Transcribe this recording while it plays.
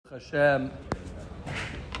Hashem,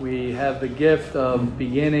 we have the gift of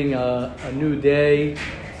beginning a new day.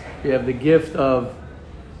 We have the gift of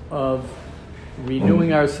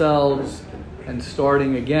renewing ourselves and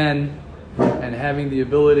starting again, and having the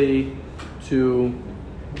ability to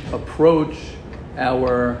approach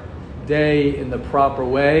our day in the proper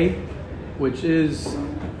way, which is,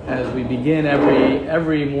 as we begin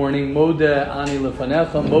every morning, Modeh Ani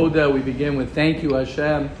Lefanecha. Modeh, we begin with thank you,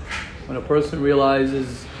 Hashem. When a person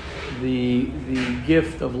realizes the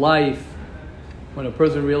gift of life, when a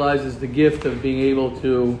person realizes the gift of being able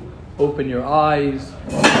to open your eyes,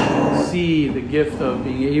 see the gift of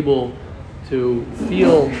being able to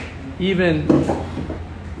feel, even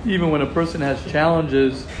when a person has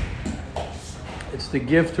challenges, it's the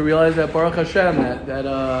gift to realize that Baruch Hashem, that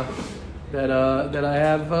I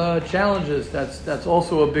have challenges. That's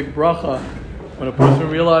also a big bracha. When a person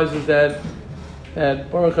realizes that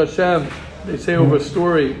Baruch Hashem, they say over a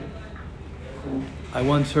story. I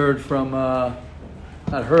once heard from, I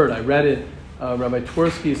read it. Rabbi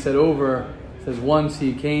Twersky says once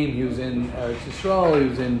he came, he was in Eretz Yisrael, he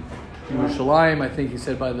was in Yerushalayim, I think he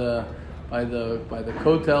said by the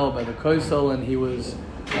Kotel, by the Kosel, and he was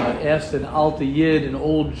asked an Alta Yid, an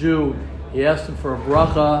old Jew, he asked him for a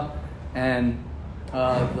bracha, and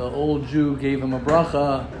the old Jew gave him a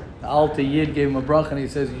bracha, the Alta Yid gave him a bracha, and he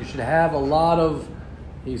says, you should have a lot of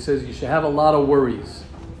worries.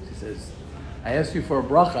 He says, I asked you for a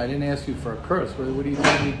bracha, I didn't ask you for a curse. What do you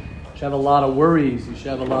tell me? You should have a lot of worries, you should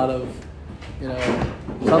have a lot of,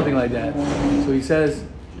 something like that. So he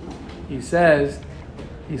says,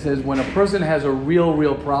 when a person has a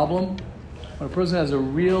real problem, that's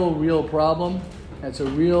a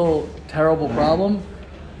real terrible problem,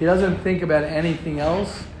 he doesn't think about anything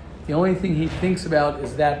else. The only thing he thinks about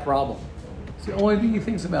is that problem. It's the only thing he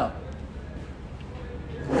thinks about.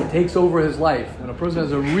 It takes over his life. When a person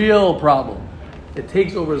has a real problem, it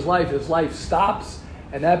takes over his life stops,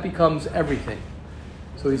 and that becomes everything.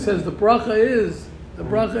 So he says the bracha is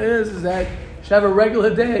that you should have a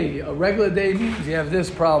regular day. A regular day means you have this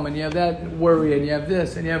problem, and you have that worry, and you have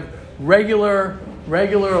this, and you have regular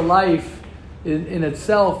life in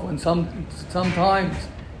itself, when sometimes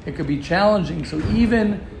it could be challenging. So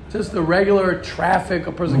even just the regular traffic,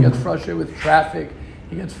 a person gets frustrated with traffic.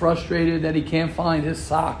 He gets frustrated that he can't find his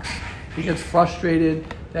socks. He gets frustrated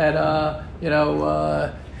that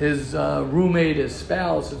his roommate, his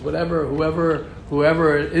spouse,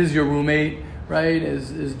 whoever is your roommate, right,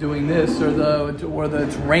 is doing this, or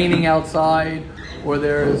it's raining outside, or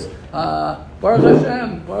there's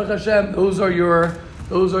Baruch Hashem. Those are your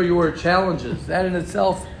challenges. That in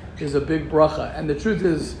itself is a big bracha. And the truth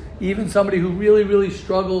is, even somebody who really, really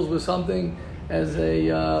struggles with something as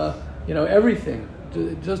everything,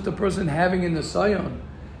 just a person having in the Sayon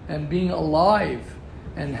and being alive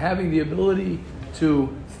and having the ability to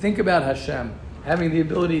think about Hashem, having the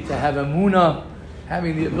ability to have emunah,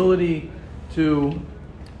 having the ability to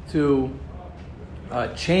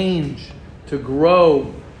change, to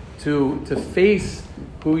grow, to face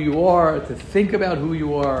who you are, to think about who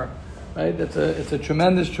you are, right? It's a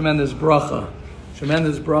tremendous bracha.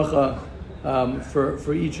 Tremendous bracha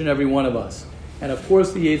for each and every one of us. And of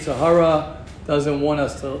course the Yetzer Hara doesn't want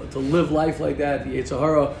us to live life like that. The Yetzer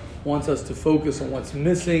Hara wants us to focus on what's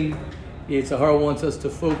missing. The Yetzer Hara wants us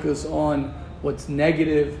to focus on what's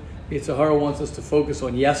negative. The Yetzer Hara wants us to focus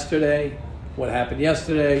on yesterday, what happened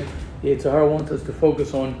yesterday. The Yetzer Hara wants us to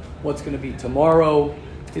focus on what's going to be tomorrow.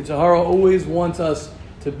 The Yetzer Hara always wants us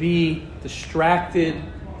to be distracted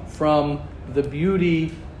from the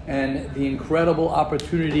beauty and the incredible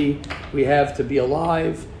opportunity we have to be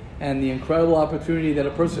alive, and the incredible opportunity that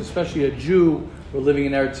a person, especially a Jew, we're living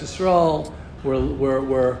in Eretz Yisrael,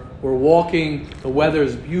 we're walking, the weather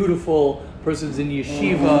is beautiful, a person's in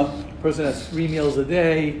yeshiva, a person has 3 meals a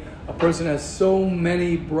day, a person has so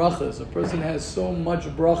many brachas, a person has so much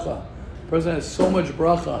bracha,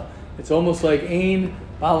 It's almost like ein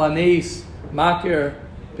balanes makir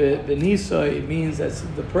benisa. It means that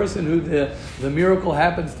the person who the miracle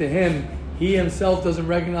happens to him, he himself doesn't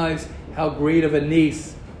recognize how great of a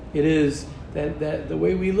nes it is that the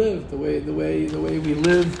way we live, the way we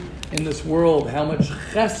live in this world, how much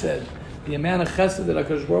chesed, the amount of chesed that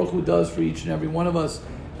HaKadosh Baruch Hu does for each and every one of us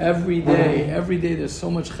every day there's so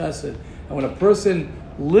much chesed. And when a person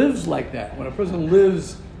lives like that, when a person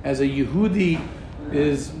lives as a Yehudi,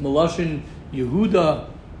 is Melashon Yehuda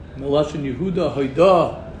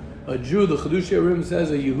Hoida, a Jew, the Chidushei HaRim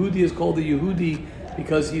says a Yehudi is called a Yehudi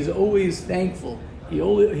because he's always thankful. He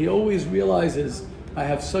always realizes, I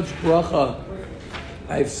have such bracha,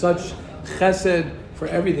 I have such chesed for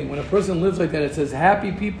everything. When a person lives like that, it says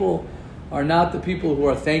happy people are not the people who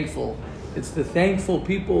are thankful. It's the thankful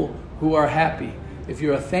people who are happy. If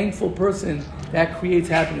you're a thankful person, that creates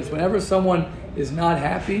happiness. Whenever someone is not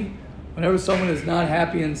happy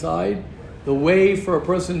inside, the way for a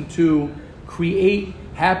person to create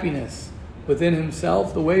happiness within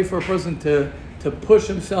himself, the way for a person to push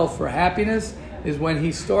himself for happiness is when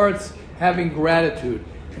he starts having gratitude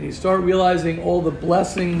and he starts realizing all the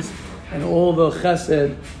blessings and all the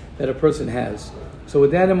chesed that a person has. So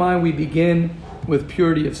with that in mind, we begin with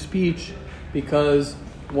purity of speech, because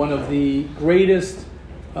one of the greatest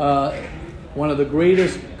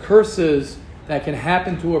curses that can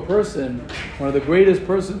happen to a person,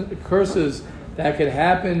 curses that can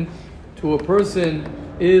happen to a person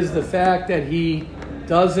is the fact that he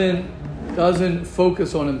doesn't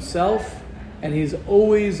focus on himself, and he's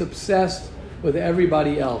always obsessed with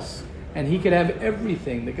everybody else. And he could have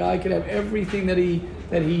everything. The guy could have everything that he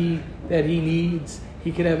needs.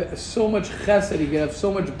 He could have so much chesed. He could have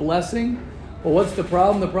so much blessing. But what's the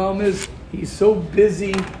problem? The problem is he's so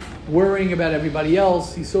busy worrying about everybody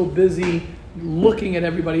else. He's so busy looking at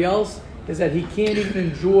everybody else, is that he can't even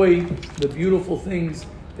enjoy the beautiful things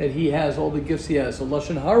that he has, all the gifts he has. So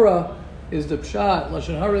Lashon Hara is the pshat.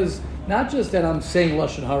 Lashon Hara is not just that I'm saying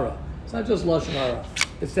Lashon Hara. It's not just Lashon Hara.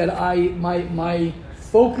 It's that my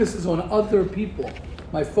focus is on other people.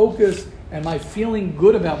 My focus and my feeling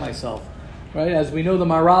good about myself. Right? As we know, the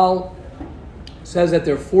Maral says that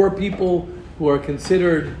there are 4 people who are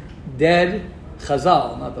considered dead.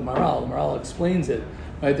 Chazal, not the Maral. The Maral explains it.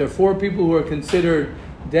 Right? There are 4 people who are considered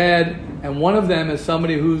dead, and one of them is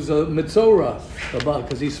somebody who's a Mitzorah,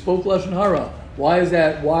 because he spoke Lashon Hara. Why is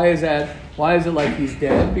that? Why is it like he's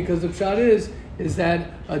dead? Because the pshat is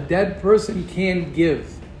that a dead person can't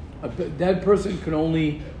give. A dead person can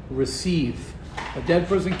only receive. A dead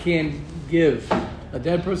person can't give. A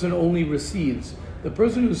dead person only receives. The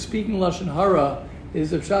person who's speaking Lashon Hara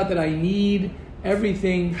is the pshat that I need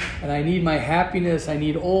everything, and I need my happiness, I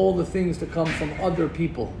need all the things to come from other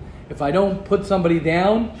people. If I don't put somebody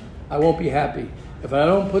down, I won't be happy. If I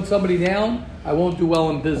don't put somebody down, I won't do well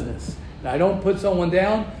in business. If I don't put someone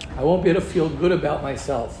down, I won't be able to feel good about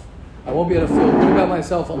myself. I won't be able to feel good about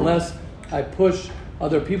myself unless I push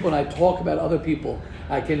other people and I talk about other people.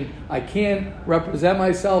 I can't represent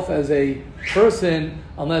myself as a person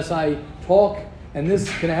unless I talk, and this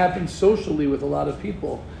can happen socially with a lot of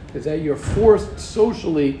people, is that you're forced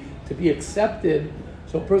socially to be accepted.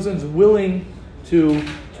 So a person's willing to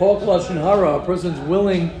talk Lashon Hara, a person's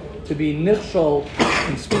willing to be nichshol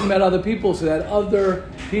and speak about other people so that other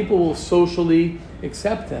people will socially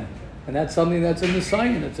accept him. And that's something that's a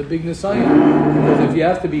nisayon. It's a big nisayon. Because if you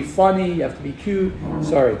have to be funny, you have to be cute,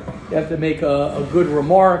 you have to make a good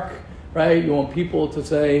remark, right? You want people to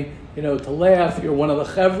say, to laugh, you're one of the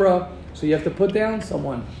chevra, so you have to put down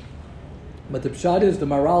someone. But the pshat is, the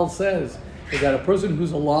Maral says, is that a person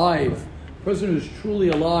who's alive, a person who's truly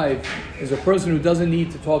alive, is a person who doesn't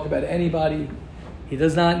need to talk about anybody. He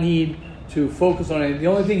does not need to focus on anything. The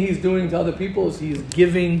only thing he's doing to other people is he's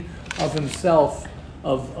giving of himself,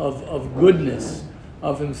 of goodness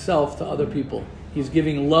of himself to other people. He's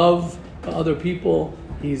giving love to other people.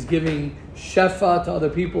 He's giving shefa to other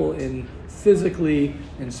people, in physically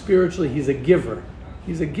and spiritually. He's a giver.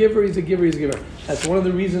 He's a giver. That's one of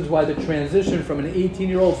the reasons why the transition from an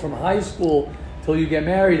 18-year-old from high school till you get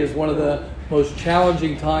married is one of the most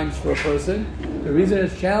challenging times for a person. The reason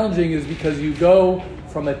it's challenging is because you go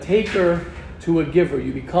from a taker to a giver.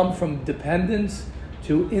 You become from dependence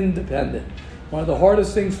to independent. One of the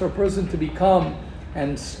hardest things for a person to become,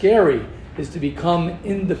 and scary, is to become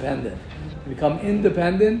independent. To become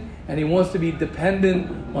independent, and he wants to be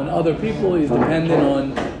dependent on other people. He's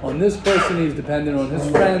dependent on this person. He's dependent on his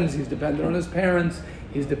friends. He's dependent on his parents.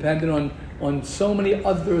 He's dependent on so many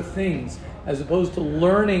other things, as opposed to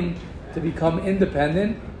learning to become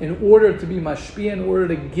independent in order to be mashpia, in order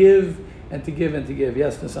to give and to give and to give.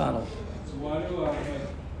 Yes, Nasano. So why do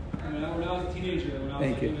when I was a teenager, when I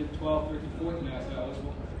was like 12, 13, 14, I said I always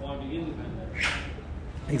wanted to be independent.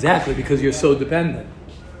 Exactly, because you're so dependent.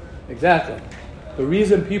 Exactly. The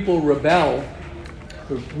reason people rebel,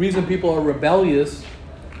 the reason people are rebellious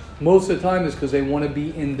most of the time is because they want to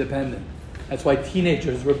be independent. That's why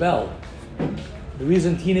teenagers rebel. The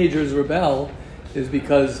reason teenagers rebel is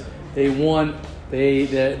because they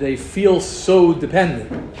feel so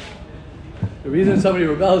dependent. The reason somebody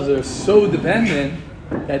rebels is they're so dependent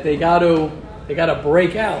that they gotta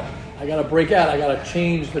break out. I gotta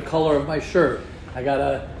change the color of my shirt. I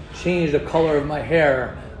gotta change the color of my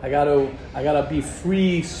hair. I gotta be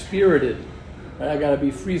free spirited. Right? I gotta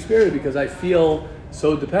be free spirited because I feel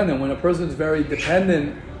so dependent. When a person's very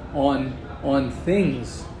dependent on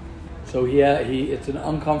things, So it's an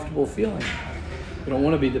uncomfortable feeling. You don't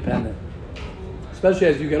want to be dependent, especially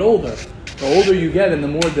as you get older. The older you get and the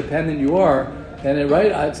more dependent you are, then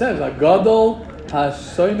it says, "Agadol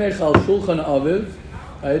hasoymech al shulchan aviv."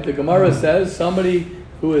 Right? The Gemara says somebody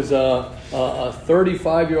who is a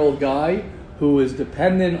 35-year-old guy who is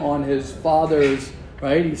dependent on his father's,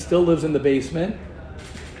 right? He still lives in the basement,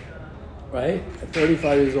 right? At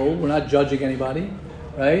 35 years old, we're not judging anybody,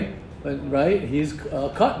 right? But right, he's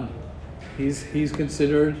cutting. He's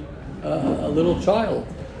considered a little child.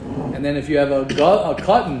 And then if you have a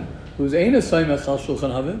cotton who's ain't a soymech al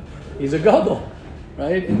shulchan aviv, he's a gadol,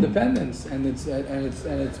 right? Independence, and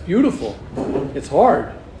it's beautiful. It's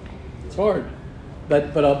hard. But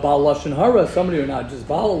a Baal Lashon Hara, somebody or not, just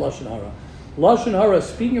Baal Lashon Hara. Lashon Hara,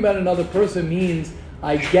 speaking about another person means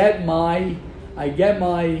I get my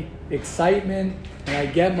excitement and I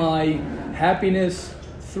get my happiness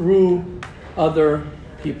through other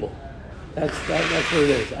people. That's what it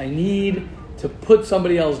is. I need to put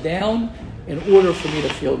somebody else down in order for me to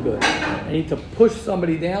feel good. I need to push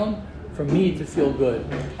somebody down for me to feel good.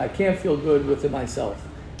 I can't feel good within myself.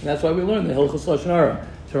 And that's why we learn the Hilchos Lashon Hara,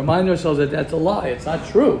 to remind ourselves that that's a lie. It's not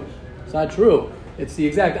true. It's the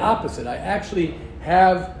exact opposite. I actually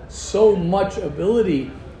have so much ability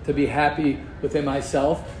to be happy within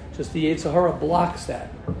myself. Just the Yetzer Hara blocks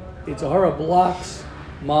that. Yetzer Hara blocks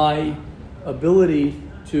my ability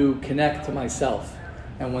to connect to myself.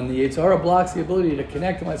 And when the Yetzer Hara blocks the ability to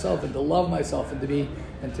connect to myself and to love myself and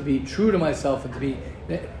to be true to myself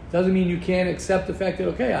it doesn't mean you can't accept the fact that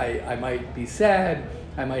I might be sad,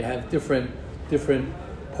 I might have different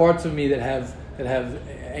parts of me that have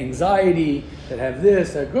anxiety, that have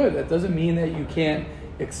this, that good. That doesn't mean that you can't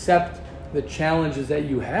accept the challenges that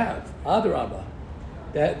you have. Adrabah.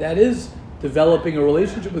 That is developing a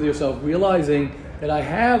relationship with yourself, realizing that I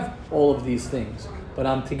have all of these things, but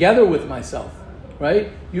I'm together with myself, right?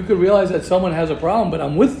 You could realize that someone has a problem, but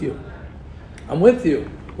I'm with you.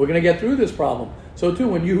 We're going to get through this problem. So too,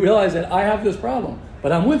 when you realize that I have this problem,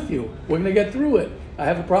 but I'm with you, we're going to get through it. I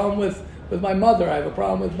have a problem with my mother, I have a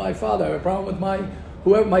problem with my father, I have a problem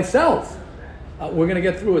with myself. We're going to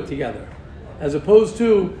get through it together. As opposed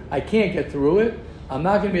to, I can't get through it, I'm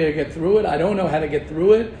not going to be able to get through it, I don't know how to get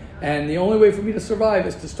through it, and the only way for me to survive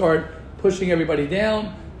is to start pushing everybody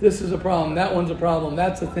down. This is a problem, that one's a problem,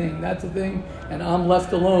 that's a thing, and I'm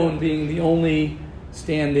left alone being the only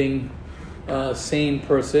standing sane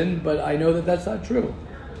person, but I know that that's not true.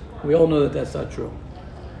 We all know that that's not true.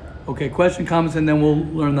 Okay, question, comments, and then we'll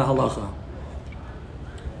learn the halacha.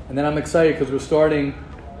 And then I'm excited because we're starting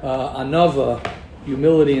Anava,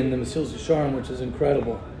 humility in the Mesilas Yesharim, which is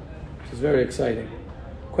incredible. Which is very exciting.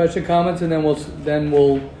 Question, comments, and then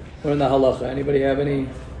we'll learn the halacha. Anybody have any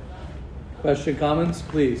question, comments?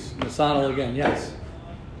 Please. Masanal again, yes.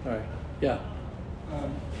 All right, yeah.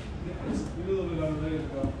 It's a little bit unrelated,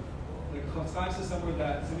 but Chafetz Chaim says somewhere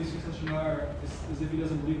that somebody speaks Lashon Hara is if he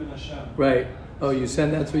doesn't believe in Hashem. Right. Oh, you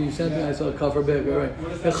sent that's what you sent me. I saw a cover big. All right.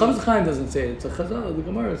 The Chafetz Chaim doesn't say it. It's a Chazal. The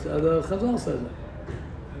Gemara. The Chazal says it.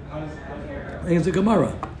 I think it's a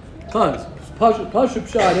Gemara. Pashup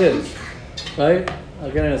Pshat is right.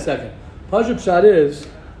 I'll get in a second. Pashup Pshat is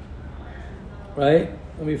right.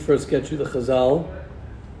 Let me first get you the Chazal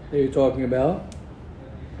that you're talking about.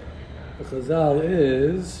 The Chazal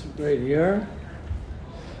is right here.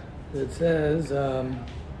 It says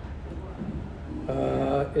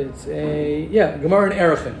it's Gemara in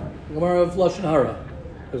Erechim, Gemara of Lashon Hara,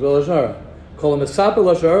 as well as Lashon Hara. Kol Mesaper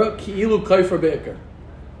Lashon Hara ki ilu kaifer be'ikar.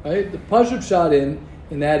 Right, the Pashup Pshat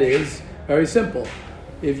in that is very simple.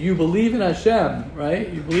 If you believe in Hashem, right,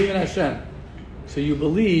 you believe in Hashem, so you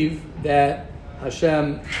believe that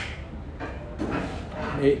Hashem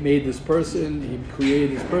made this person, He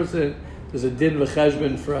created this person. There's a din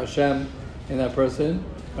v'cheshbon for Hashem in that person.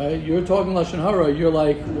 Right? You're talking Lashon Hara. You're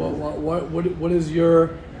like, what is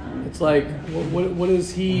your? It's like, what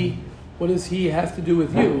does he have to do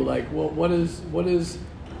with you? Like, what is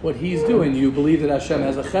what he's doing? You believe that Hashem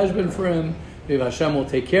has a cheshbon for him. You believe Hashem will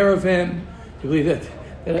take care of him. You believe that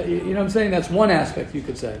you know what I'm saying? That's one aspect you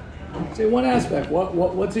could say. Say one aspect.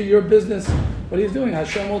 What's in your business? What he's doing?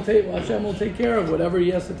 Hashem will take care of whatever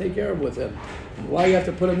he has to take care of with him. Why you have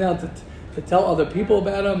to put him down to tell other people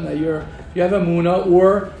about him that you have emunah,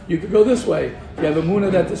 or you could go this way. You have emunah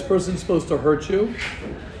that this person's supposed to hurt you,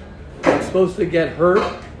 supposed to get hurt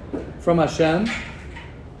from Hashem.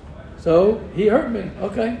 So he hurt me.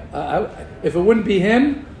 Okay, if it wouldn't be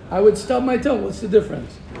him, I would stub my toe. What's the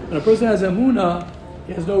difference? When a person has emunah,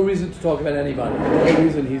 he has no reason to talk about anybody. No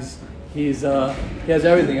reason. He has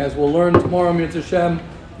everything. As we'll learn tomorrow, Mitzvah Hashem,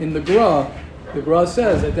 in the Gra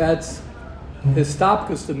says that's His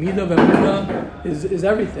stopkus, the midah of emunah, is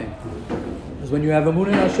everything. Because when you have emunah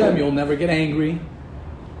in Hashem, you'll never get angry.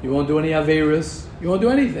 You won't do any averis. You won't do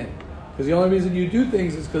anything. Because the only reason you do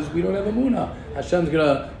things is because we don't have emunah. Hashem's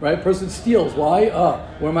gonna, right? Person steals. Why?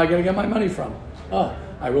 Where am I gonna get my money from?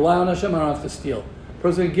 I rely on Hashem. I don't have to steal.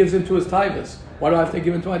 Person gives into his tithus. Why do I have to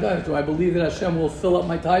give into my tithus? Do I believe that Hashem will fill up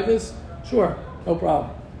my tithus? Sure, no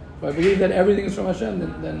problem. If I believe that everything is from Hashem,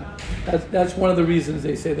 then that's one of the reasons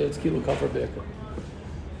they say that it's kilu kafar be'ikr.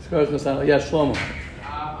 Yes, Shlomo.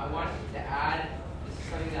 I wanted to add, this is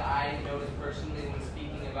something that I noticed personally when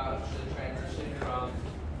speaking about the transition from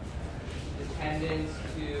dependence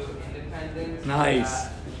to independence. Nice.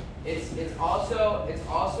 It's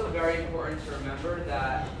also very important to remember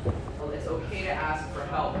that it's okay to ask for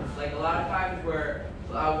help. Like a lot of times where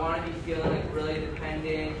I want to be feeling like really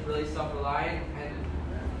dependent, really self-reliant, and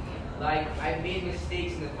like I've made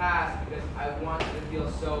mistakes in the past because I wanted to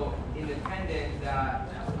feel so independent that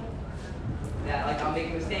like I'll make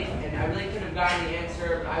a mistake and I really could have gotten the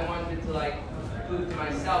answer, but I wanted to like prove to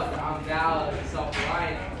myself that I'm valid and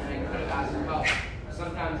self-reliant, and I could have asked for help.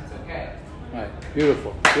 Sometimes it's okay. Right.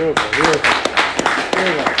 Beautiful.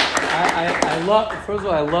 I love. First of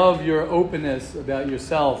all, I love your openness about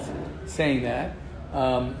yourself saying that.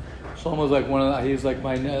 Shlomo's like one of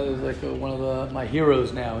my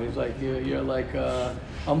heroes now. He's like you're like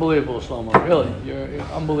unbelievable, Shlomo. Really, you're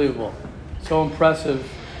unbelievable. So impressive.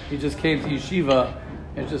 You just came to yeshiva.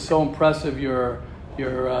 It's just so impressive your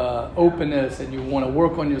openness, and you want to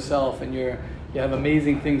work on yourself, and you have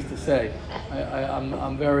amazing things to say.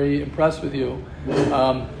 I'm very impressed with you.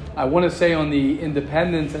 I want to say on the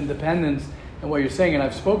independence and dependence and what you're saying, and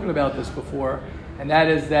I've spoken about this before, and that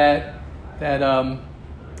is that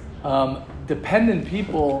dependent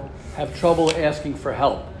people have trouble asking for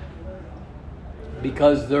help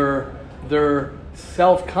because they're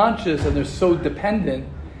self-conscious and they're so dependent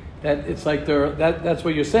that it's like that's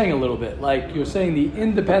what you're saying a little bit. Like you're saying the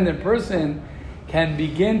independent person can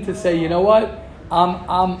begin to say, you know what,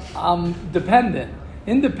 I'm dependent.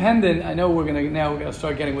 Independent, I know we're gonna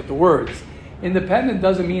start getting with the words. Independent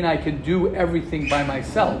doesn't mean I can do everything by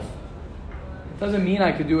myself. It doesn't mean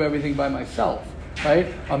I can do everything by myself,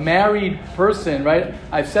 right? A married person, right?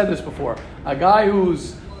 I've said this before. A guy who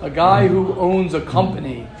owns a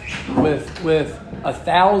company with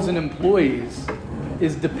 1,000 employees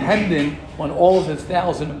is dependent on all of his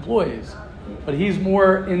 1,000 employees, but he's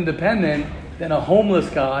more independent than a homeless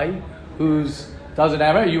guy who's doesn't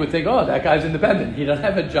have it. You would think, oh, that guy's independent. He doesn't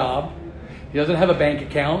have a job. He doesn't have a bank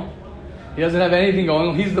account. He doesn't have anything going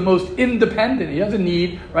on. He's the most independent. He doesn't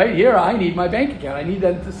need, right here, I need my bank account. I need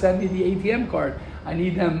them to send me the ATM card. I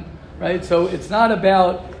need them, right? So it's not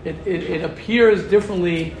about, it appears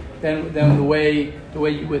differently than the way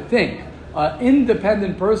you would think. An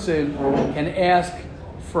independent person can ask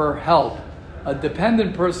for help. A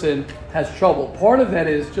dependent person has trouble. Part of that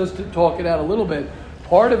is, just to talk it out a little bit,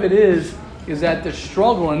 part of it is that the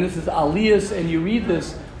struggle, and this is aliyus, and you read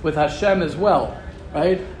this with Hashem as well,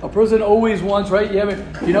 right? A person always wants, right?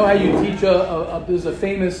 You know how you teach there's a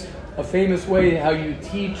famous way how you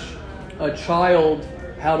teach a child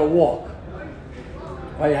how to walk,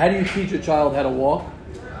 right? How do you teach a child how to walk?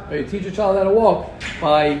 Right? You teach a child how to walk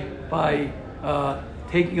by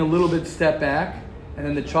taking a little bit step back, and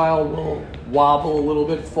then the child will wobble a little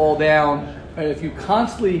bit, fall down. Right? If you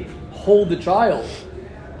constantly hold the child,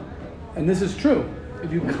 and this is true,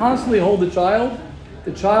 if you constantly hold the child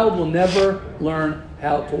will never learn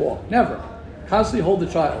how to walk. Never. Constantly hold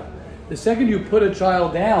the child. The second you put a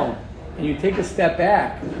child down and you take a step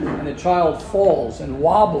back and the child falls and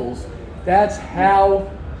wobbles, that's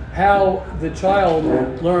how the child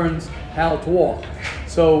learns how to walk.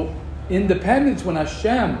 So independence, when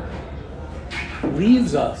Hashem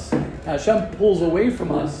leaves us, Hashem pulls away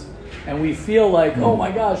from us, and we feel like, oh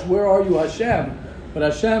my gosh, where are you, Hashem? But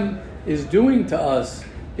Hashem is doing to us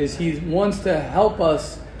is He wants to help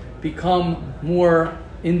us become more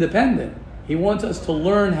independent. He wants us to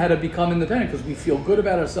learn how to become independent because we feel good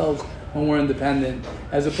about ourselves when we're independent,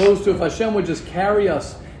 as opposed to if Hashem would just carry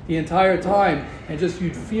us the entire time and just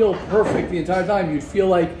you'd feel perfect the entire time. You'd feel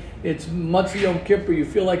like it's Matzah Yom Kippur. You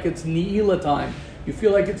feel like it's Ne'ilah time. You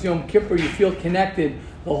feel like it's Yom Kippur. You feel connected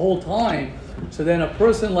the whole time. So then a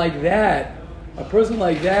person like that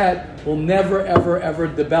will never, ever, ever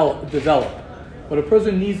develop. What a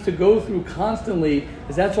person needs to go through constantly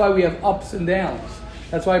is that's why we have ups and downs.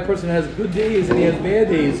 That's why a person has good days and he has bad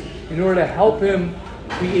days in order to help him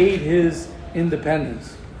create his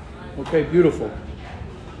independence. Okay, beautiful.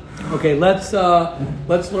 Okay, let's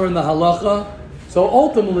learn the halacha. So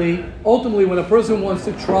ultimately, when a person wants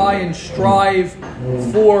to try and strive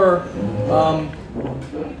for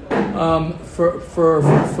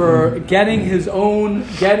getting his own,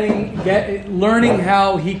 learning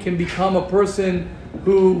how he can become a person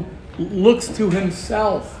who looks to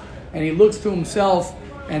himself,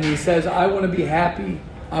 and he says, I want to be happy,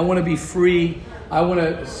 I want to be free, I want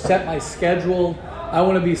to set my schedule, I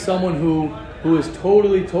want to be someone who is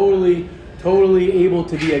totally able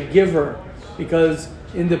to be a giver, because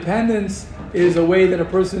independence is a way that a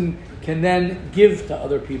person can then give to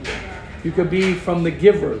other people. You could be from the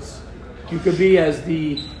givers. You could be, as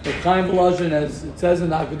the Chaim Volozhin, as it says in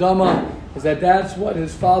the Akdama, is that's what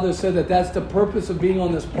his father said, that's the purpose of being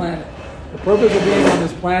on this planet. The purpose of being on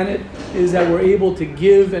this planet is that we're able to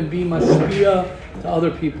give and be mashpia to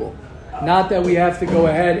other people. Not that we have to go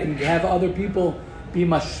ahead and have other people be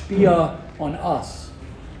mashpia on us.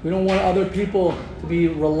 We don't want other people to be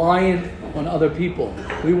reliant on other people.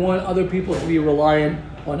 We want other people to be reliant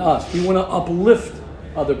on us. We want to uplift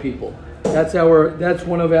other people. That's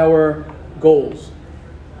one of our goals.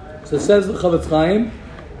 So it says the Chavetz Chaim,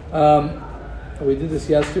 we did this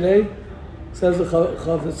yesterday. It says the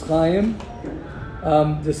Chavetz Chaim,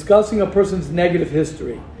 discussing a person's negative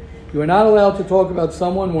history. You are not allowed to talk about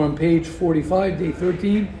someone, we're on page 45, day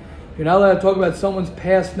 13. You're not allowed to talk about someone's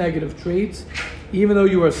past negative traits, even though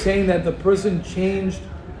you are saying that the person changed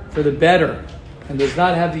for the better and does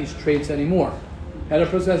not have these traits anymore. And a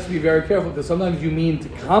person has to be very careful, because sometimes you mean to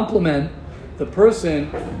compliment the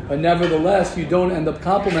person, but nevertheless you don't end up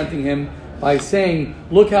complimenting him by saying,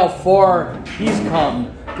 look how far he's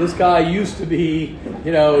come. This guy used to be,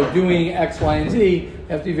 doing X, Y, and Z. You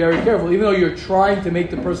have to be very careful. Even though you're trying to make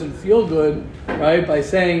the person feel good, right, by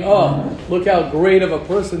saying, oh, look how great of a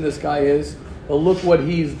person this guy is, but look what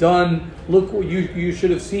he's done. Look, what you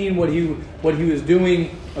should have seen what he was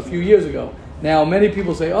doing a few years ago. Now, many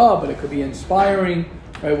people say, oh, but it could be inspiring,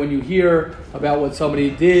 right, when you hear about what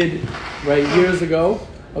somebody did, right, years ago.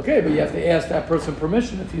 Okay, but you have to ask that person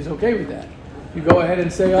permission if he's okay with that. You go ahead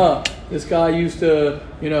and say, oh, this guy used to,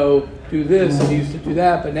 do this and he used to do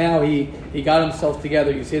that, but now he got himself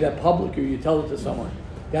together. You say that publicly, or you tell it to someone.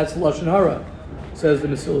 That's Lashon Hara, says the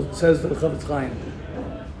Chavetz Chaim.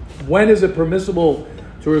 When is it permissible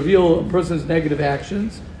to reveal a person's negative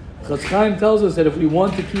actions? Chavetz Chaim tells us that if we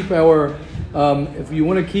want to keep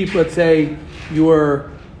let's say,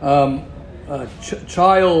 your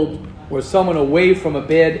child or someone away from a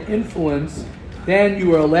bad influence, then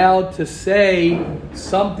you are allowed to say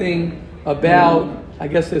something about, I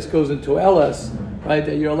guess this goes into LS, right?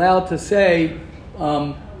 That you're allowed to say,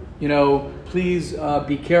 please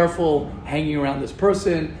be careful hanging around this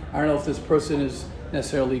person. I don't know if this person is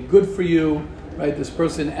necessarily good for you, right? This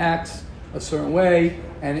person acts a certain way,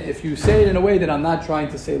 and if you say it in a way that I'm not trying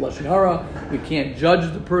to say Lashon Hara, we can't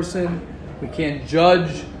judge the person, we can't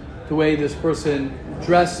judge the way this person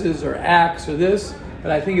dresses or acts or this,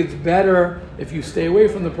 but I think it's better if you stay away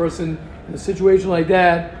from the person in a situation like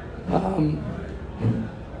that.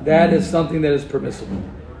 That is something that is permissible.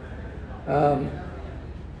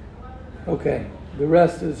 Okay, the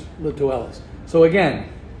rest is Lituelis. So again,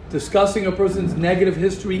 discussing a person's negative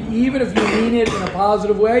history, even if you mean it in a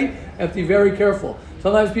positive way, you have to be very careful.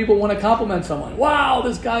 Sometimes people want to compliment someone. Wow,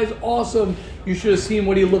 this guy's awesome. You should have seen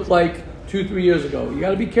what he looked like 2-3 years ago. You got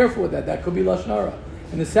to be careful with that. That could be Lashon Hara.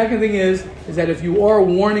 And the second thing is that if you are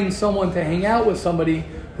warning someone to hang out with somebody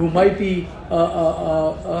who might be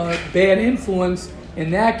a bad influence,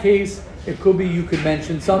 in that case, it could be you could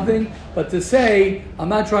mention something. But to say, I'm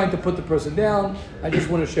not trying to put the person down, I just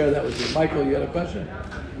want to share that with you. Michael, you had a question?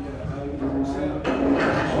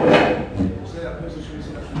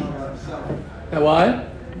 That what?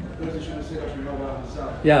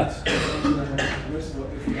 Yes.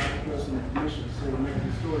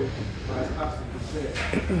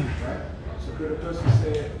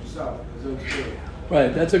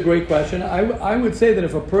 Right, that's a great question. I would say that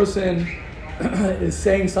if a person is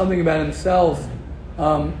saying something about himself,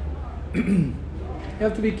 you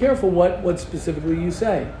have to be careful what specifically you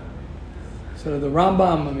say. So the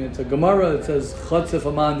Rambam, it's a Gemara that says Chatzif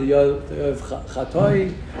Aman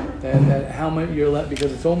Chatoi, that how much you're let,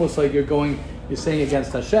 because it's almost like you're saying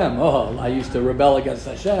against Hashem. Oh, I used to rebel against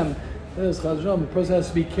Hashem. The person has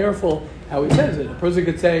to be careful how he says it. A person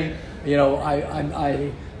could say,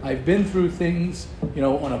 I've been through things,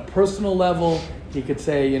 on a personal level. He could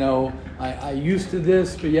say, I used to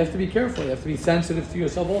this, but you have to be careful. You have to be sensitive to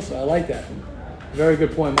yourself also. I like that. Very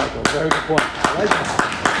good point, Michael. Very good point. I like that.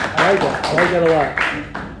 I like that a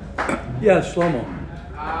lot. Yes, Shlomo.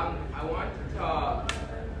 I wanted to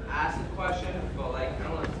ask a question, but I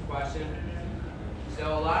don't know if it's a question. So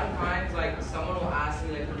a lot of times, someone will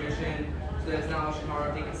so that it's not Lashon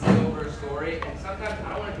Hara. They can say over a story, and sometimes I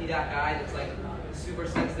don't want to be that guy that's like a super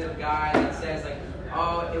sensitive guy that says like,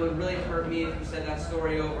 oh, it would really hurt me if you said that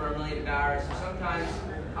story over. I'm really embarrassed. So sometimes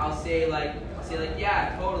I'll say like,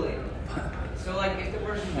 yeah, totally. So like, if the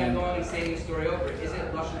person's been going and saying the story over, is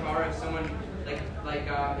it Lashon Hara if someone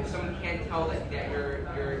if someone can't tell that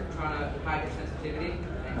you're trying to hide your sensitivity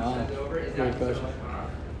and says it over? Is that great question. Lashon Hara?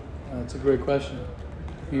 That's a great question.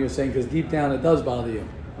 You're saying because deep down it does bother you.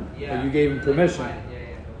 Yeah. But you gave him permission. Yeah.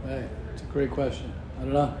 Right. It's a great question. I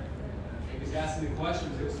don't know. If he's asking the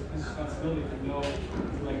questions, it's his responsibility to know,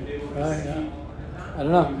 like, they will Right, see. yeah. I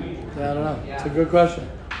don't know. Yeah, I don't know. It's a good question.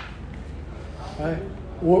 Right?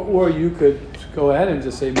 Or you could go ahead and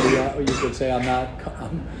just say, maybe you could say, I'm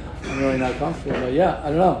really not comfortable. But yeah, I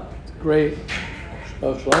don't know. It's great.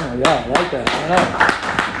 Oh, Shlomo, yeah, I like that. I don't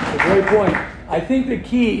know. It's a great point. I think the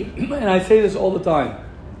key, and I say this all the time,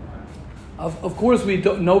 of course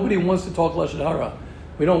nobody wants to talk Lashon Hara.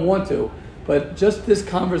 We don't want to. But just this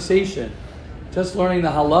conversation, just learning the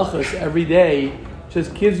halachas every day,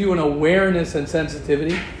 just gives you an awareness and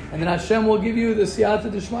sensitivity. And then Hashem will give you the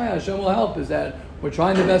siyata d'shmaya. Hashem will help. Is that we're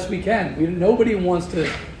trying the best we can. Nobody wants to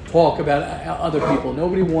talk about other people.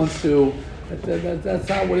 Nobody wants to. That's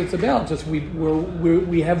not what it's about. Just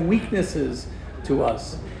we have weaknesses to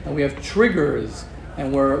us, and we have triggers,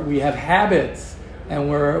 and we have habits, and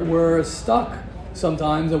we're stuck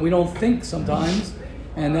sometimes, and we don't think sometimes,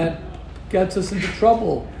 and that gets us into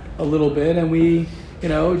trouble a little bit. And we,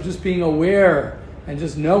 just being aware and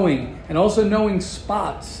just knowing, and also knowing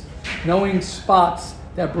spots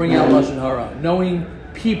that bring out Lashon Hara, knowing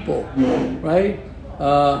people, right?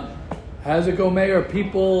 How's it go, Mayor?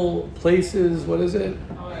 People, places, what is it?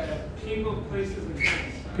 People, places, and things.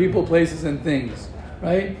 People, places, and things,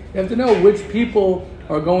 right? You have to know which people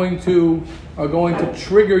are going to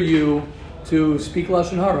trigger you to speak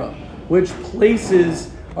Lashon Hara. Which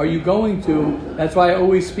places are you going to? That's why I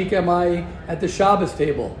always speak at the Shabbos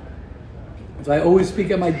table. That's why I always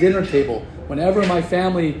speak at my dinner table.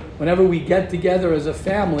 Whenever we get together as a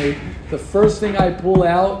family, the first thing I pull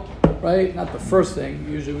out, right? Not the first thing.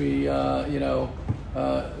 Usually,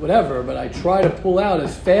 whatever. But I try to pull out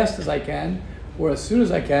as fast as I can, or as soon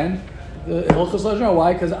as I can, the Hilchos Lashon Hara.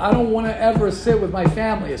 Why? Because I don't want to ever sit with my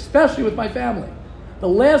family, especially with my family. The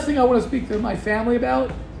last thing I want to speak to my family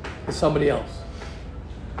about is somebody else.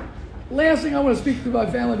 Last thing I want to speak to my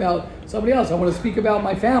family about somebody else. I want to speak about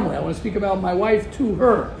my family. I want to speak about my wife to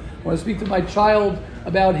her. I want to speak to my child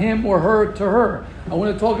about him or her to her. I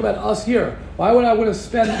want to talk about us here. Why would I want to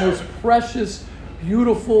spend the most precious,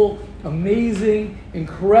 beautiful, amazing,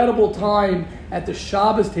 incredible time at the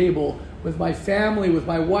Shabbos table with my family, with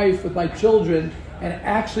my wife, with my children, and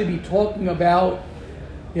actually be talking about,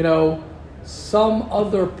 some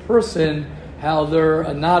other person, how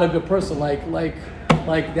they're not a good person, like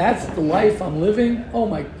that's the life I'm living? Oh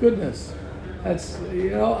my goodness. That's,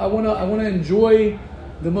 I want to enjoy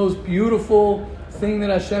the most beautiful thing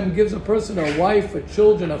that Hashem gives a person, a wife, a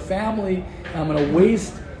children, a family. And I'm going to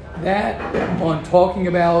waste that on talking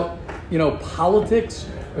about, politics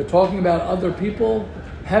or talking about other people.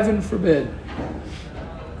 Heaven forbid.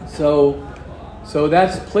 So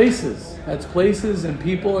that's places. That's places and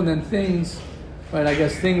people, and then things, right? I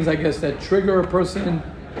guess that trigger a person.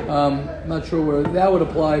 I'm not sure where that would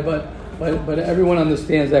apply, but everyone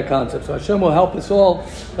understands that concept. So Hashem will help us all.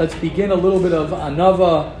 Let's begin a little bit of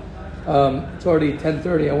Anava. It's already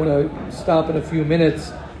 10:30. I want to stop in a few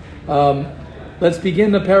minutes. Let's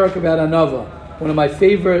begin the parak about Anava. One of my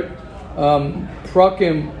favorite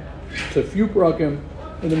prakim, it's a few prakim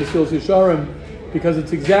in the Mesilas Yesharim, because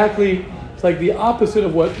it's like the opposite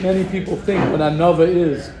of what many people think what Anava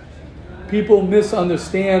is. People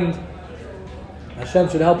misunderstand. Hashem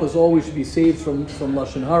should help us all. We should be saved from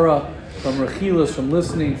Lashon Hara, from rechilas, from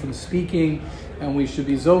listening, from speaking, and we should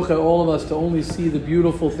be zocha, all of us, to only see the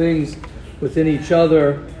beautiful things within each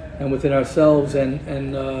other and within ourselves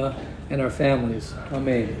and our families.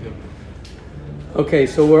 Amen. Okay,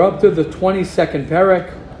 so we're up to the 22nd parak,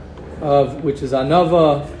 which is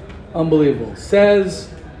Anava. Unbelievable. Says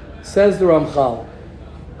the Ramchal.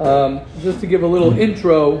 Just to give a little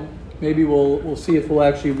intro, maybe we'll see if we'll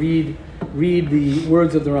actually read the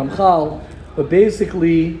words of the Ramchal, but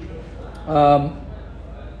basically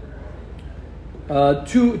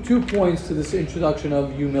two points to this introduction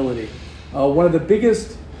of humility. One of the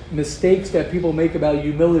biggest mistakes that people make about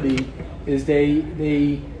humility is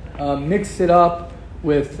they mix it up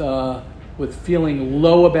with feeling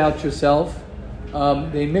low about yourself.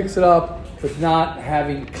 They mix it up with not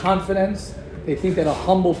having confidence. They think that a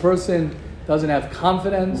humble person doesn't have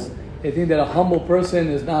confidence. They think that a humble person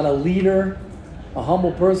is not a leader. A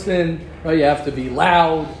humble person, right? You have to be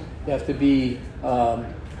loud. You have to be. You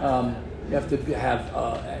have to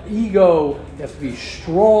have ego. You have to be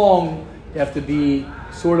strong. You have to be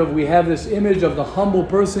sort of. We have this image of the humble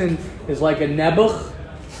person is like a nebuch.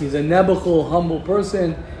 He's a nebuchal, humble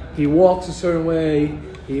person. He walks a certain way.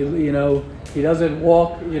 He doesn't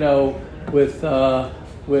walk,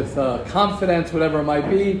 with confidence, whatever it might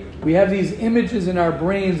be. We have these images in our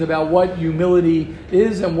brains about what humility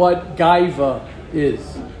is and what gaiva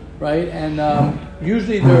is, right? And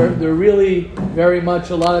usually they're really very much.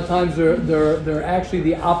 A lot of times they're actually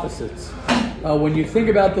the opposites. When you think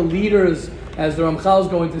about the leaders, as the Ramchal is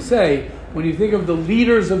going to say, when you think of the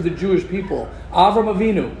leaders of the Jewish people, Avram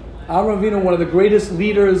Avinu, one of the greatest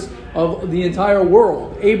leaders of the entire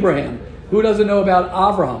world, Abraham. Who doesn't know about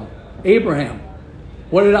Avraham? Abraham.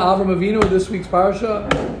 What did Avram Avinu, this week's parasha?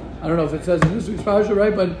 I don't know if it says in this week's parasha,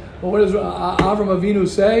 right? But what does Avram Avinu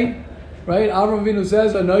say? Right? Avram Avinu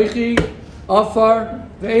says, Anochi, Afar,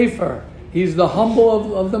 Ve'efer. He's the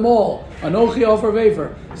humble of them all. Anochi, Afar,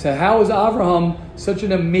 Ve'efer. So how is Avraham such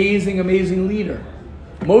an amazing, amazing leader?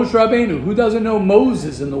 Moshe Rabbeinu. Who doesn't know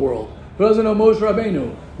Moses in the world? Who doesn't know Moshe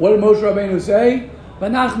Rabbeinu? What did Moshe Rabbeinu say?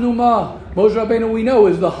 V'nachnu ma. Moshe Rabbeinu, we know,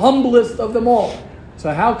 is the humblest of them all.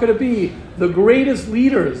 So how could it be the greatest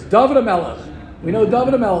leaders? David HaMelech. We know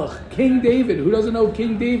David HaMelech. King David. Who doesn't know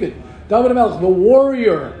King David? David HaMelech,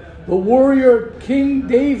 the warrior King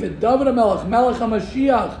David. David HaMelech, Melech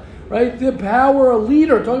HaMashiach. Right? The power, a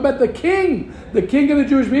leader. Talking about the king of the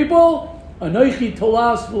Jewish people. Anochi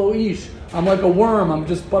tolas v'lo ish. I'm like a worm. I'm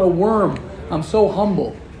just but a worm. I'm so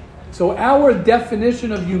humble. So our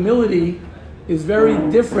definition of humility is very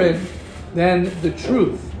different than the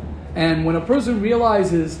truth. And when a person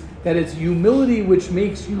realizes that it's humility which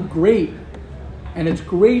makes you great, and it's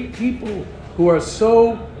great people who are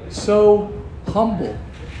so humble.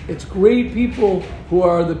 It's great people who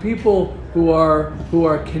are the people who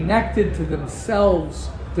are connected to themselves.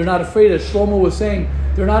 They're not afraid, as Shlomo was saying,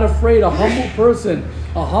 they're not afraid. A humble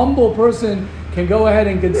person can go ahead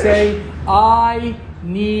and can say, I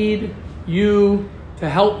need you to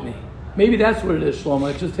help me. Maybe that's what it is, Shlomo.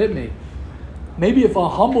 It just hit me. Maybe if a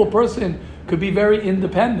humble person could be very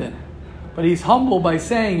independent, but he's humble by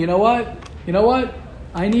saying, you know what?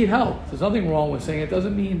 I need help. There's nothing wrong with saying it.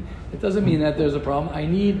 Doesn't mean that there's a problem. I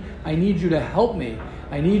need you to help me.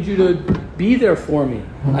 I need you to be there for me.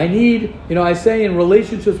 I say in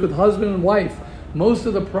relationships with husband and wife, most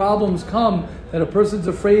of the problems come that a person's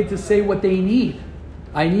afraid to say what they need.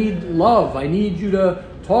 I need love. I need you to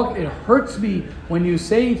talk. It hurts me when you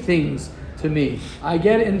say things to me. I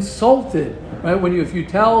get insulted, right? If you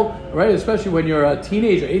tell, right, especially when you're a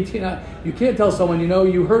teenager, 18, you can't tell someone,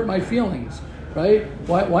 you hurt my feelings, right?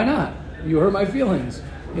 Why not? You hurt my feelings.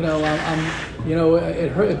 It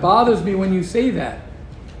bothers me when you say that,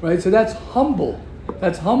 right? So that's humble.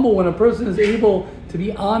 That's humble when a person is able to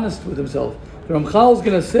be honest with himself. The Ramchal is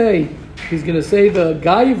going to say, he's going to say the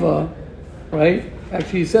gaiva, right?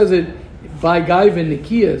 Actually, he says it by gaiva in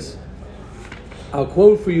Nikias. I'll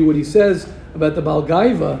quote for you what he says about the Baal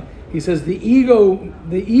Gaiva. He says the ego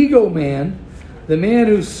man, the man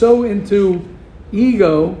who's so into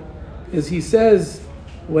ego, is he says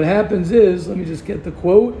what happens is, let me just get the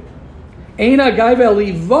quote. Eina Gaiva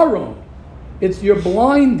livaron. It's you're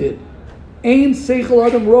blinded. Ein seichel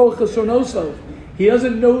adam roach hasonosov. He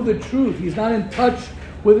doesn't know the truth. He's not in touch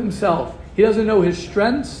with himself. He doesn't know his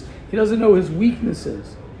strengths. He doesn't know his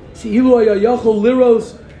weaknesses. She'ilu hayachol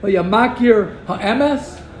liros hayamakir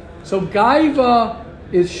ha'emes. So gaiva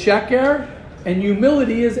is sheker, and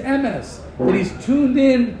humility is emes. That he's tuned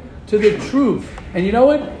in to the truth. And you know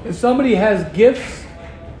what? If somebody has gifts,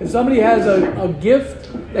 if somebody has a gift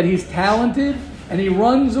that he's talented, and he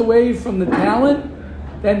runs away from the talent,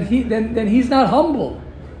 then he's not humble.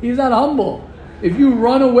 He's not humble. If you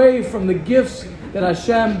run away from the gifts that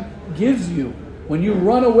Hashem gives you, when you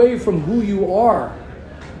run away from who you are,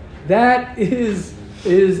 that is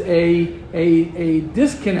a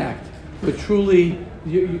disconnect with truly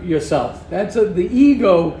yourself. That's the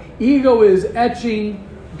ego. Ego is etching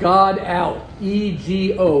God out.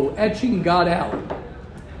 E-G-O, etching God out.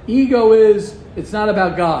 Ego is, it's not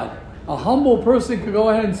about God. A humble person could go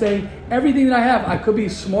ahead and say, everything that I have, I could be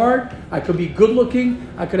smart, I could be good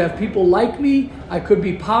looking, I could have people like me, I could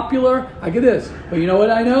be popular, I could this. But you know what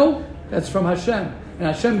I know? That's from Hashem. And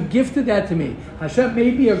Hashem gifted that to me. Hashem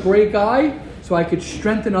made me a great guy so I could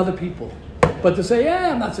strengthen other people. But to say,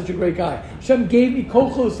 I'm not such a great guy. Hashem gave me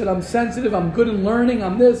kochos that I'm sensitive, I'm good in learning,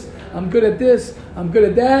 I'm this, I'm good at this, I'm good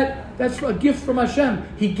at that. That's a gift from Hashem.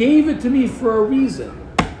 He gave it to me for a reason.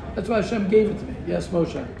 That's why Hashem gave it to me. Yes,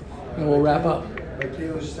 Moshe. And we'll wrap up. But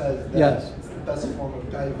Kailash says that yes. best form of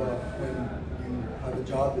gaiva when you have a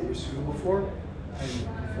job that you're suitable for and you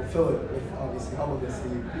fulfill it with obviously humbleness.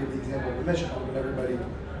 And you give the example of the mission when everybody,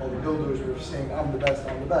 all the builders were saying, I'm the best,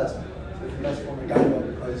 I'm the best. So it's the best form of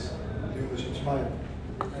gaiva because you're doing the Shem Shemayim.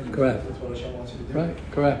 Correct. That's what Hashem wants you to do. Right,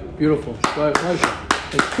 correct. Beautiful. Right, pleasure.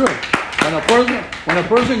 It's true. When a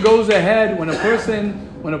person goes ahead, when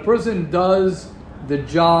a person does the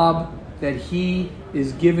job that he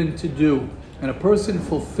is given to do, and a person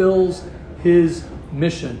fulfills his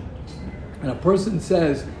mission, and a person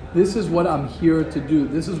says, this is what I'm here to do,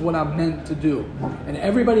 this is what I'm meant to do, and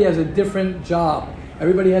everybody has a different job,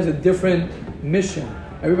 everybody has a different mission,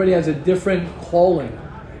 everybody has a different calling,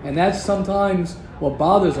 and that's sometimes what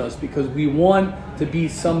bothers us because we want to be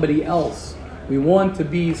somebody else. We want to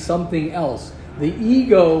be something else. The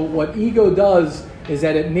ego, what ego does is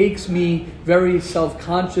that it makes me very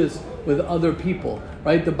self-conscious with other people,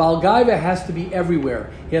 right? The Baal Gaiva has to be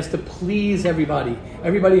everywhere. He has to please everybody.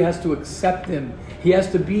 Everybody has to accept him. He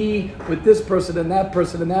has to be with this person and that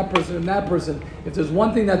person and that person and that person. If there's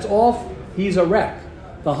one thing that's off, he's a wreck.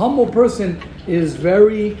 The humble person is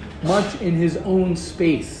very much in his own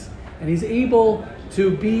space. And he's able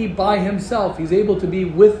to be by himself. He's able to be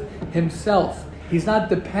with himself. He's not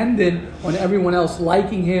dependent on everyone else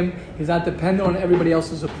liking him. He's not dependent on everybody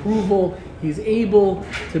else's approval. He's able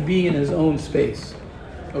to be in his own space.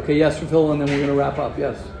 Okay, yes, Phil, and then we're going to wrap up.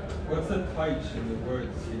 Yes. What's the touch in the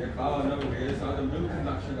words?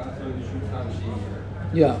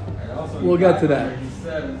 Yeah, we'll get to that. He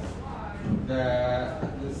says that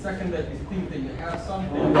the second that you think that you have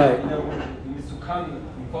something, right. You need to come.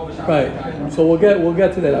 Right. So we'll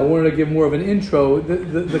get to that. I wanted to give more of an intro.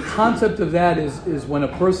 The concept of that is when a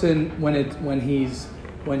person when he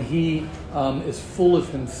is full of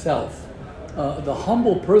himself. The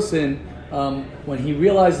humble person when he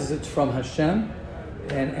realizes it's from Hashem,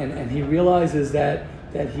 and he realizes that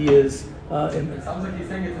he is. It sounds like he's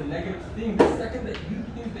saying it's a negative thing. The second that you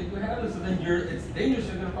think that you have it, so then it's dangerous.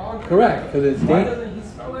 You're going to fall. Correct, because it's dangerous. Why doesn't he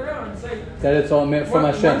spell it out and say that it's all meant from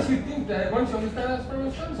Hashem? Once you think that, once you understand that's from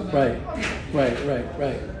Hashem, so right.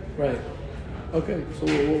 Okay, so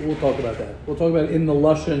we'll talk about that. We'll talk about it in the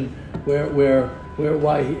Lashon where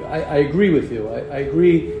why I agree with you. I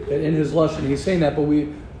agree that in his Lashon he's saying that, but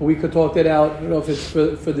we could talk that out. I don't know if it's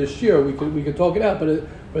for this year. We could talk it out, but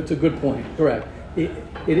it's a good point. Correct.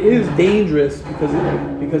 It is dangerous because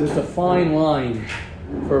it's a fine line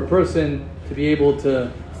for a person to be able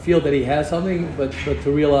to feel that he has something, but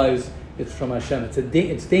to realize it's from Hashem.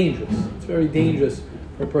 It's dangerous. It's very dangerous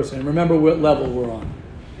for a person. And remember what level we're on.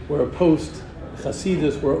 We're post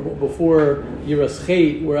Chasidus. We're before Yiras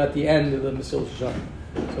Chet. We're at the end of the Mesilas Yesharim.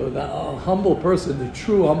 So the humble person, the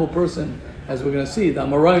true humble person, as we're going to see, the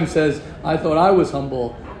Amoraim says, "I thought I was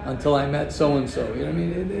humble until I met so and so." You know what I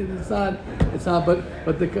mean? It's not.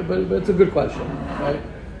 But it's a good question, right?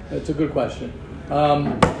 It's a good question.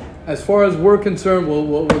 As far as we're concerned,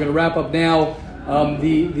 we're going to wrap up now.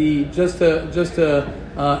 Just to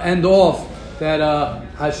end off that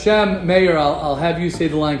Hashem Meir, I'll have you say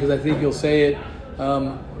the line because I think you'll say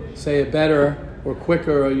it better or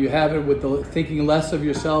quicker, or you have it with the thinking less of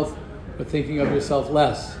yourself or thinking of yourself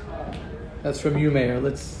less. That's from you, Meir.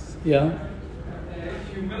 Humility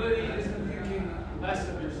isn't thinking less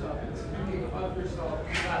of yourself, it's thinking of yourself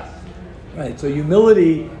less. Right, so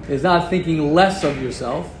humility is not thinking less of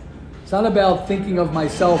yourself. It's not about thinking of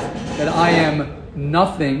myself that I am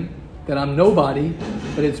nothing, that I'm nobody,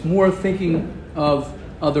 but it's more thinking of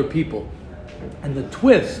other people. And the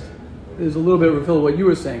twist is a little bit reveal what you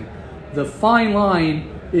were saying. The fine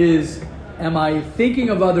line is, am I thinking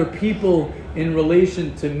of other people in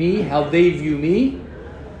relation to me, how they view me,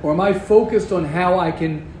 or am I focused on how I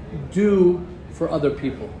can do for other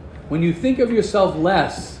people? When you think of yourself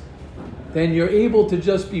less, then you're able to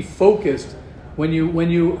just be focused. When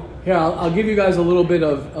you here, I'll give you guys a little bit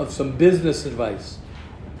of some business advice.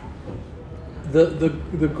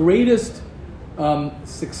 The greatest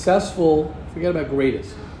successful, forget about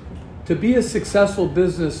greatest, to be a successful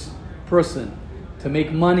business person, to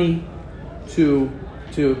make money, to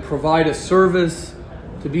provide a service,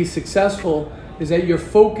 to be successful, is that you're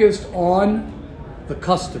focused on the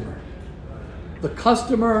customer. The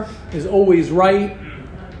customer is always right.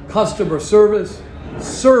 Customer service.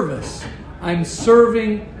 I'm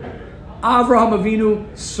serving. Avraham Avinu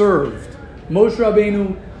served. Moshe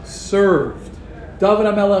Rabbeinu served. David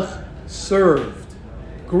HaMelech served.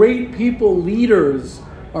 Great people, leaders,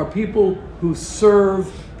 are people who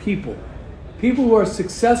serve people. People who are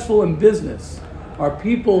successful in business are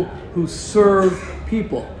people who serve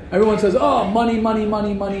people. Everyone says, oh, money.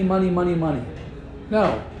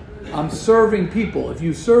 No, I'm serving people. If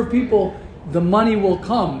you serve people, the money will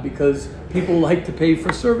come because people like to pay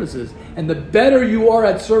for services. And the better you are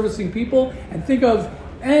at servicing people, and think of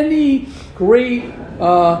any great,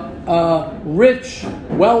 rich,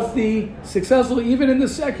 wealthy, successful, even in the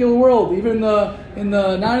secular world, even not in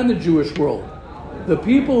the Jewish world. The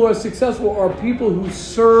people who are successful are people who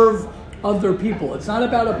serve other people. It's not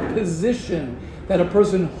about a position that a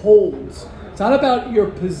person holds. It's not about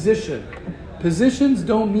your position. Positions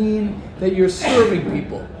don't mean that you're serving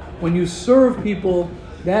people. When you serve people,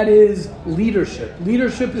 that is leadership.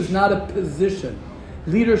 Leadership is not a position.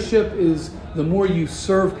 Leadership is the more you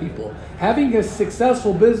serve people. Having a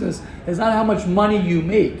successful business is not how much money you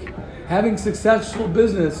make. Having successful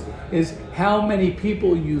business is how many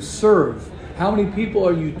people you serve. How many people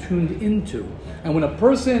are you tuned into? And when a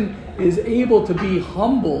person is able to be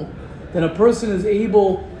humble, then a person is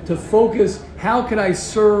able to focus, how can I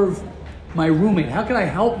serve my roommate? How can I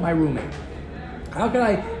help my roommate? How can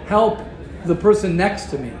I help the person next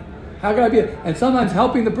to me? How can I be? And sometimes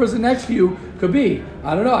helping the person next to you could be,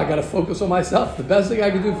 I don't know, I got to focus on myself. The best thing I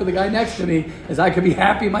can do for the guy next to me is I could be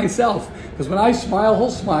happy myself. Because when I smile, he'll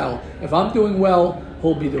smile. If I'm doing well,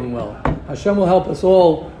 he'll be doing well. Hashem will help us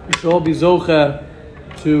all. We should all be zocheh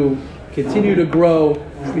to continue to grow.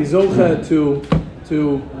 Be zocheh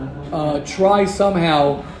to try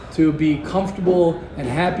somehow to be comfortable and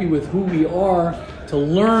happy with who we are, to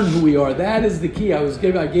learn who we are. That is the key.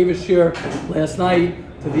 I gave a share last night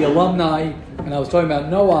to the alumni, and I was talking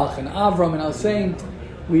about Noach and Avram, and I was saying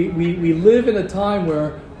we live in a time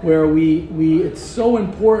where we it's so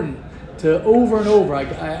important to over and over.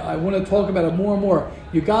 I want to talk about it more and more.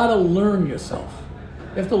 You got to learn yourself.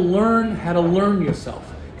 You have to learn how to learn yourself.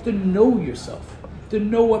 You have to know yourself. You have to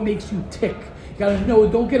know what makes you tick. You got to know.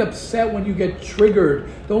 Don't get upset when you get triggered.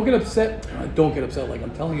 Don't get upset. Don't get upset like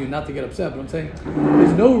I'm telling you not to get upset, but I'm saying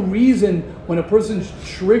there's no reason when a person's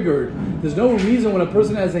triggered. There's no reason when a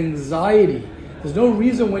person has anxiety. There's no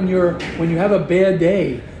reason when you have a bad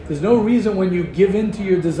day. There's no reason when you give in to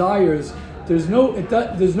your desires. There's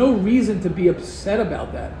no reason to be upset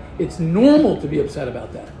about that. It's normal to be upset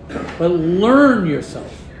about that. But learn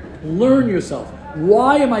yourself. Learn yourself.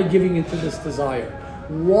 Why am I giving into this desire?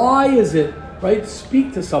 Why is it, right?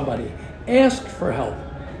 Speak to somebody. Ask for help.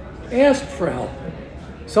 Ask for help.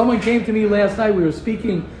 Someone came to me last night. We were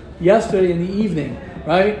speaking yesterday in the evening,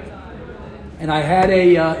 right? And I had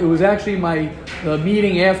it was actually the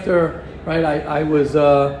meeting after, right? I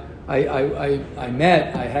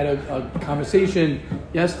had a conversation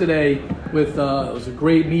yesterday with, it was a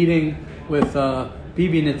great meeting with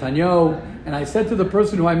Bibi Netanyahu, and I said to the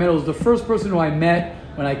person who I met, it was the first person who I met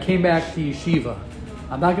when I came back to yeshiva.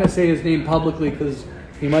 I'm not going to say his name publicly because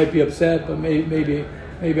he might be upset, but maybe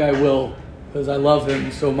I will because I love him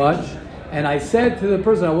so much. And I said to the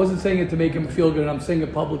person, I wasn't saying it to make him feel good, and I'm saying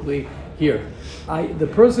it publicly here. The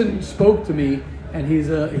person spoke to me, and he's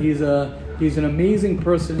an amazing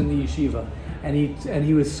person in the yeshiva, and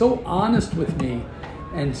he was so honest with me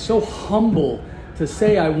and so humble to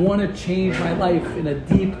say, I want to change my life in a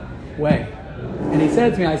deep way. And he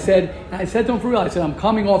said to me, I said to him for real, I said, I'm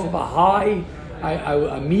coming off of a high.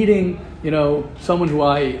 I'm meeting, someone who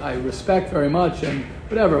I respect very much, and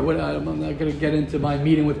whatever. I'm not going to get into my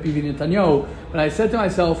meeting with Bibi Netanyahu, but I said to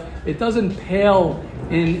myself, it doesn't pale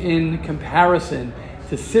in comparison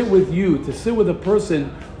to sit with a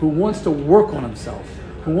person who wants to work on himself,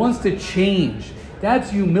 who wants to change.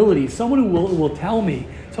 That's humility. Someone who will tell me,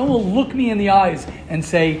 someone will look me in the eyes and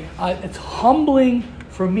say, it's humbling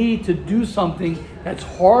for me to do something that's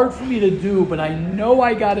hard for me to do, but I know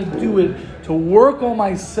I got to do it to work on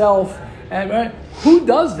myself. And right? Who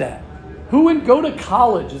does that? Who would go to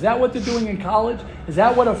college? Is that what they're doing in college? Is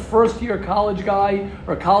that what a first-year college guy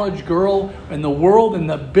or college girl in the world, and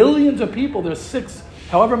the billions of people, there's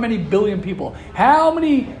however many billion people, how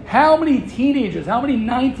many teenagers, how many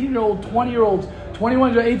 19-year-olds, 20-year-olds,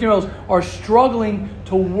 21-year-olds, 18-year-olds are struggling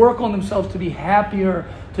to work on themselves, to be happier,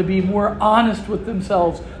 to be more honest with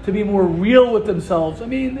themselves, to be more real with themselves? I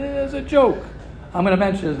mean, there's a joke. I'm going to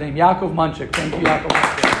mention his name, Yaakov Munchik. Thank you, Yaakov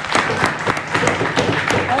Munchik.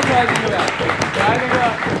 That's what I think about.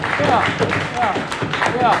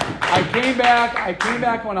 Yeah. I came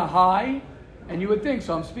back on a high, and you would think,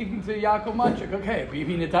 so I'm speaking to Yaakov Munchik. Okay,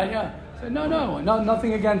 Bibi Netanyahu. I said, no,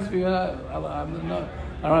 nothing against you. I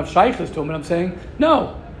don't have shaykhs to him, but I'm saying,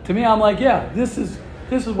 no. To me, I'm like, yeah, this is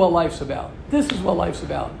what life's about. This is what life's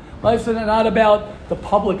about. Life's not about the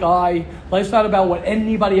public eye. Life's not about what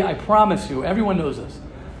anybody, I promise you, everyone knows this.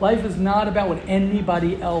 Life is not about what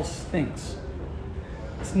anybody else thinks.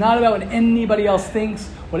 It's not about what anybody else thinks,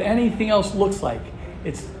 what anything else looks like.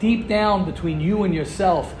 It's deep down between you and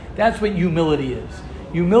yourself. That's what humility is.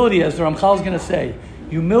 humility, as the Ramchal is going to say,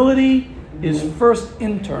 humility is first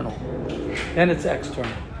internal, then it's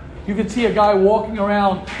external. You could see a guy walking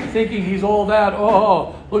around thinking he's all that.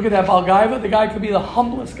 Oh, look at that Balgaiva. The guy could be the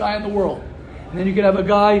humblest guy in the world. And then you could have a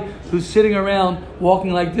guy who's sitting around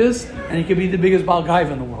walking like this, and he could be the biggest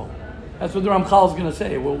Balgaiva in the world. That's what the Ramchal is going to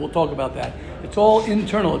say. We'll talk about that. It's all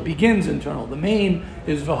internal. It begins internal. The main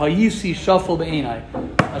is v'hayisi shafal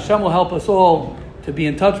be'enai. Hashem will help us all to be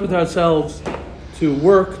in touch with ourselves, to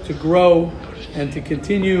work, to grow, and to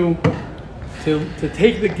continue to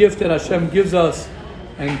take the gift that Hashem gives us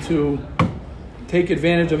and to take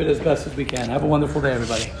advantage of it as best as we can. Have a wonderful day,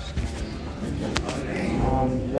 everybody.